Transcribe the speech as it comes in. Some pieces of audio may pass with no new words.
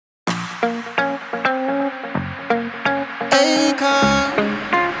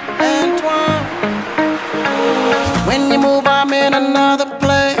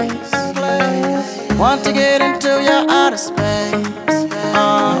love to get into your outer space.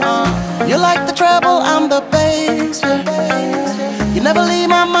 You like the treble, I'm the bass. You never leave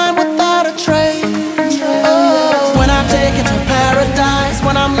my mind without a trace. Oh, when I take you to paradise,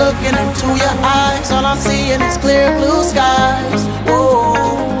 when I'm looking into your eyes, all I'm seeing is clear blue skies. Whoa,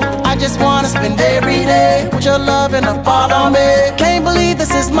 I just wanna spend every day with your love and a fall on me. Can't believe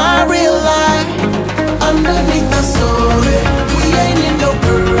this is my real life. Underneath the story, we ain't in no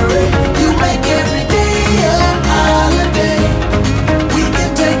hurry. You make every day a holiday. We can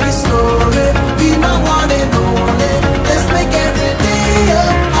take it slowly, be my one and only. Let's make every day a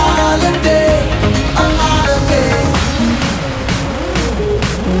holiday, a holiday.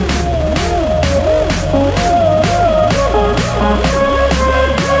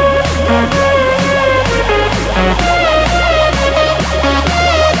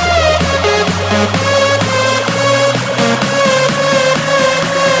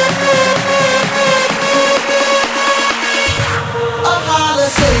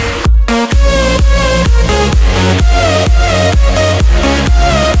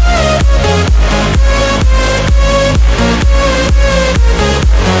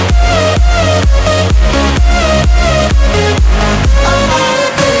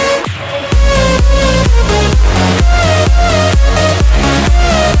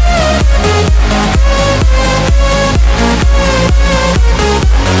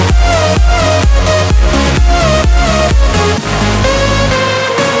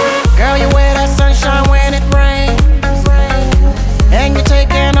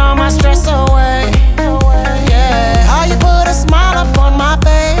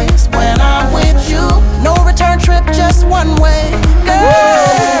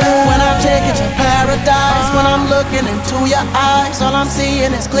 All I'm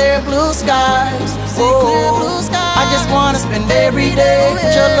seeing is clear blue skies. Oh, I just wanna spend every day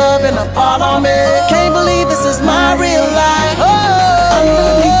with your love and a fall on me. Can't believe this is my real life. Oh,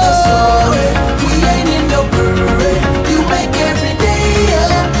 underneath the story, we ain't in no hurry. You make every day a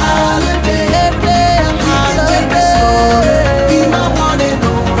holiday. Every day a holiday. Take it slowly, be my one and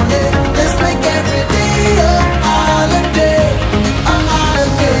only. Let's make every day a holiday, a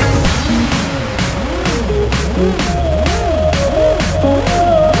holiday.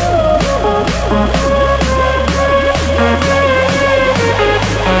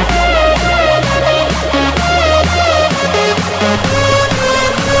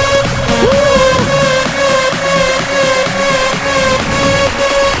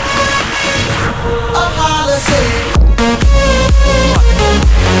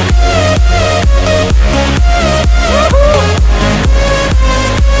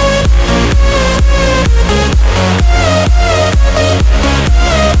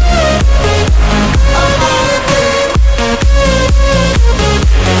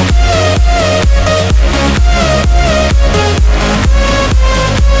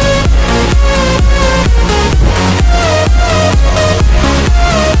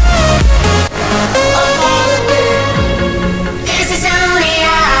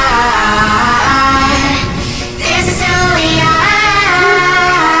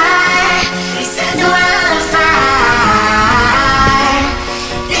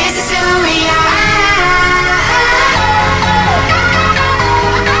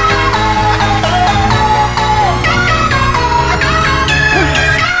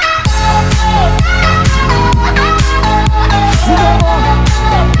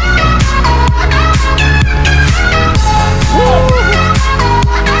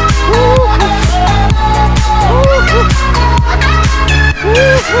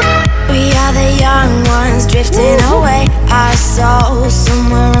 Drifting away, our souls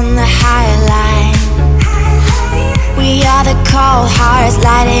somewhere on the higher line. We are the cold hearts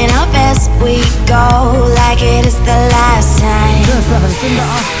lighting up as we go, like it is the last time.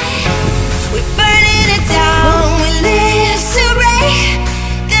 We're burning it down, we live to break,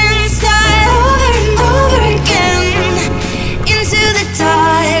 then start over and over again. Into the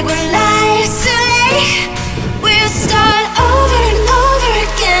dark, when life's too late, we'll start over and over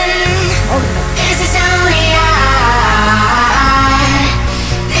again. This is how we are.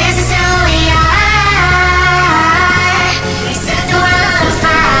 This is how we are. We set the world on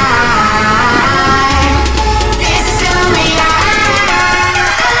fire. This is who we are.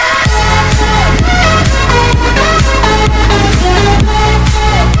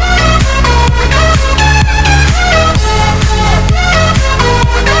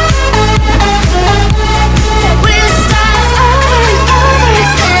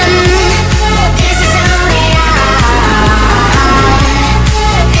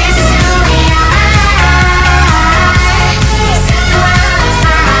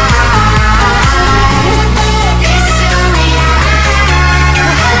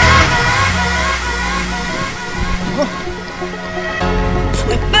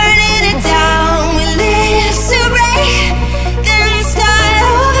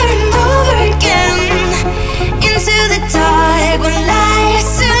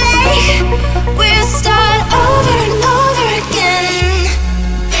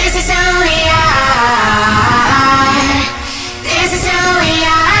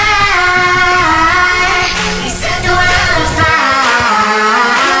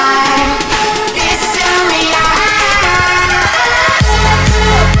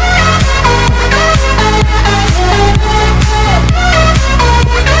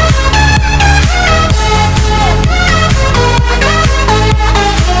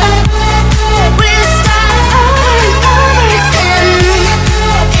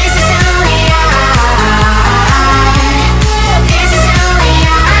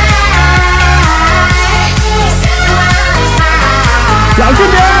 咬住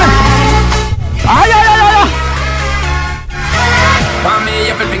点！哎呀呀呀呀！ For me,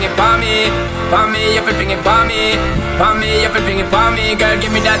 you feel bring it for me. For me, you feel bring it for me. For me, you feel bring it for me. Girl,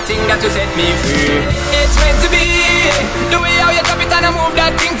 give me that thing that will set me free. It's meant to be. The way how you drop it and I move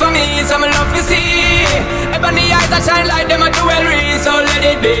that thing for me. Some love to see. Ebony eyes that shine like them a jewelry. So let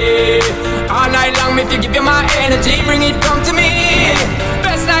it be. All night long, if you give you my energy, bring it come to me.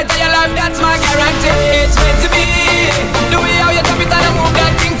 Best night of your life, that's my guarantee. It's meant to be. The way how you drop it and I move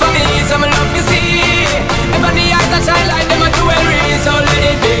that thing for me. Some love to see. Ebony eyes that shine like them a jewelry. So let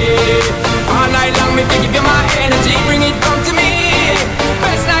it be. All night long, if you give you my energy, bring it come to me.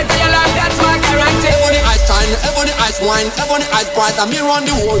 Best night of your life, that's my guarantee. Ebony eyes shine, ebony eyes wine, ebony eyes bright, I'm here on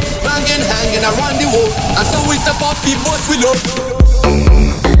the wall, hanging around the wall. And so we step off feet, but we love.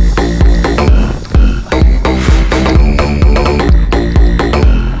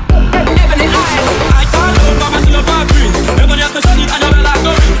 Ebony eyes, I can't love, but I still love my green. Ebony eyes, my sunny, and I'm like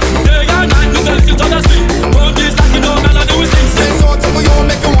a ring. Day and night, we sell it on the street. Don't this like you know, melody we sing. Friends out for you,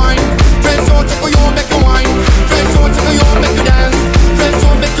 make you wine. Friends out for you, make you wine. Friends out for you, make you dance. Friends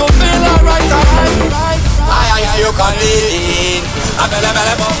out make you feel alright, alright. Aye, you can lean. I better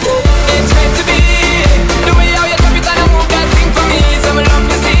bump. It's meant to be. The way how you drop it and I move that thing for me. Some love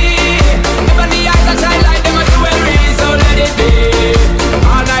to see. Ebony eyes that shine like them a jewelry. So let it be.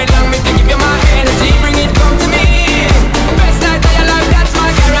 All night long, me to give you my energy. Bring it come to me. Best night of your life, that's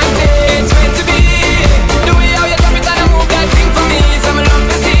my guarantee. It's meant to be. The way how you drop it and I move that thing for me. Some love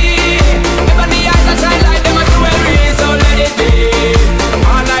to see. Ebony eyes that shine like them a jewelry. So let it be.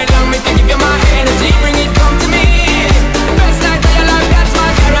 All night long, me to give you my energy. Bring it come to me. Best night of your life, that's my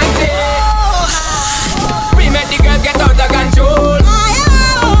guarantee. We make the girls get out of control.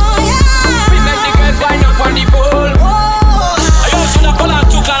 We make the girls wind up on the pole. I also not call out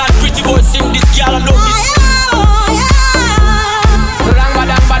two kind of pretty voice. Sing this girl and love this. Rang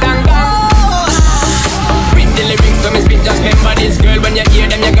badang badang dang. Read the lyrics so me spit. Just remember this girl. When you hear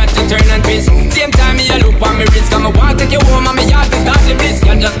them you got to turn and twist. Same time me a look on me wrist. Come I want take you home and me heart to start the bliss.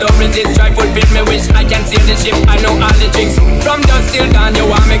 Can't just don't resist. Try fulfill me wish. I can see the ship. I know all the tricks. From dusk till dawn you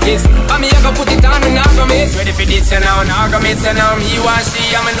want me kiss. And me I go put it on me now go miss. Ready for this and now go miss and now me want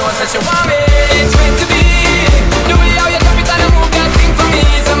she and me know that she want me. It's meant to be. The way how you drop it and I move that thing for me.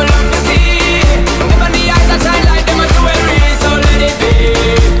 Some love to see. Ebony eyes that shine like them a jewelry. So let it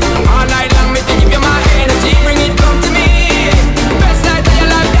be.